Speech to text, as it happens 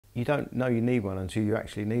You don't know you need one until you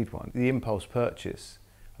actually need one. The impulse purchase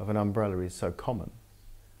of an umbrella is so common.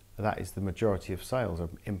 That is the majority of sales of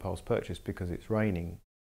impulse purchase because it's raining.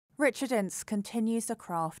 Richard Ince continues the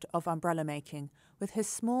craft of umbrella making with his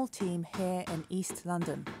small team here in East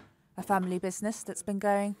London, a family business that's been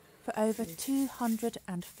going for over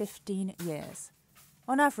 215 years.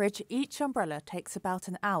 On average, each umbrella takes about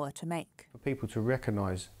an hour to make. For people to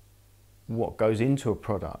recognise what goes into a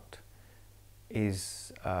product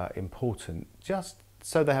is important, just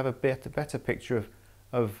so they have a better picture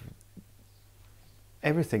of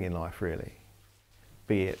everything in life, really.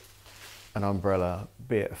 Be it an umbrella,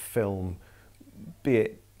 be it a film, be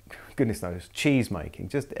it, goodness knows, cheese making,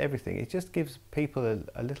 just everything. It just gives people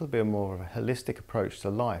a little bit more of a holistic approach to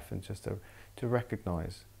life, and just to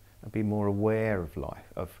recognise and be more aware of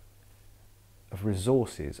life, of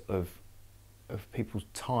resources, of people's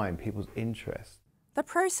time, people's interest. The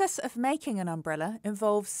process of making an umbrella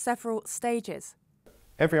involves several stages.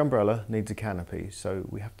 Every umbrella needs a canopy, so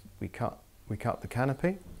we cut the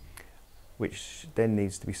canopy, which then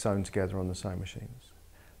needs to be sewn together on the sewing machines.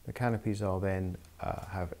 The canopies are then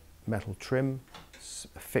have metal trim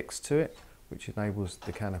affixed to it, which enables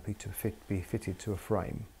the canopy to be fitted to a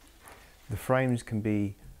frame. The frames can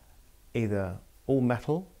be either all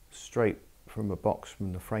metal, straight from a box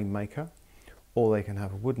from the frame maker, or they can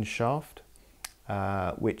have a wooden shaft,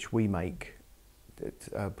 which we make,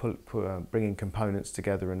 bringing components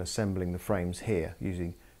together and assembling the frames here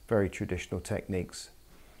using very traditional techniques.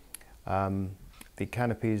 The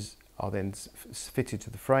canopies are then fitted to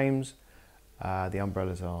the frames, the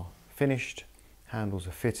umbrellas are finished, handles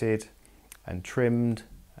are fitted and trimmed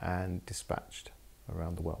and dispatched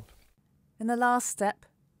around the world. In the last step,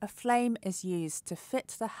 a flame is used to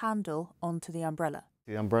fit the handle onto the umbrella.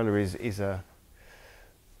 The umbrella is a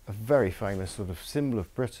very famous sort of symbol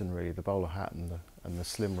of Britain, really. The bowler hat and the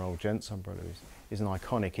slim roll gents umbrella is an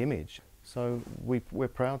iconic image. So we're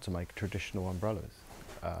proud to make traditional umbrellas,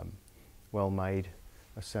 well made,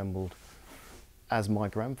 assembled, as my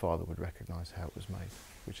grandfather would recognise how it was made,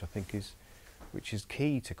 which I think is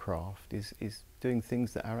key to craft, is doing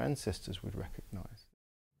things that our ancestors would recognise.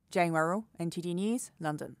 Jane Worrell, NTD News,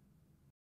 London.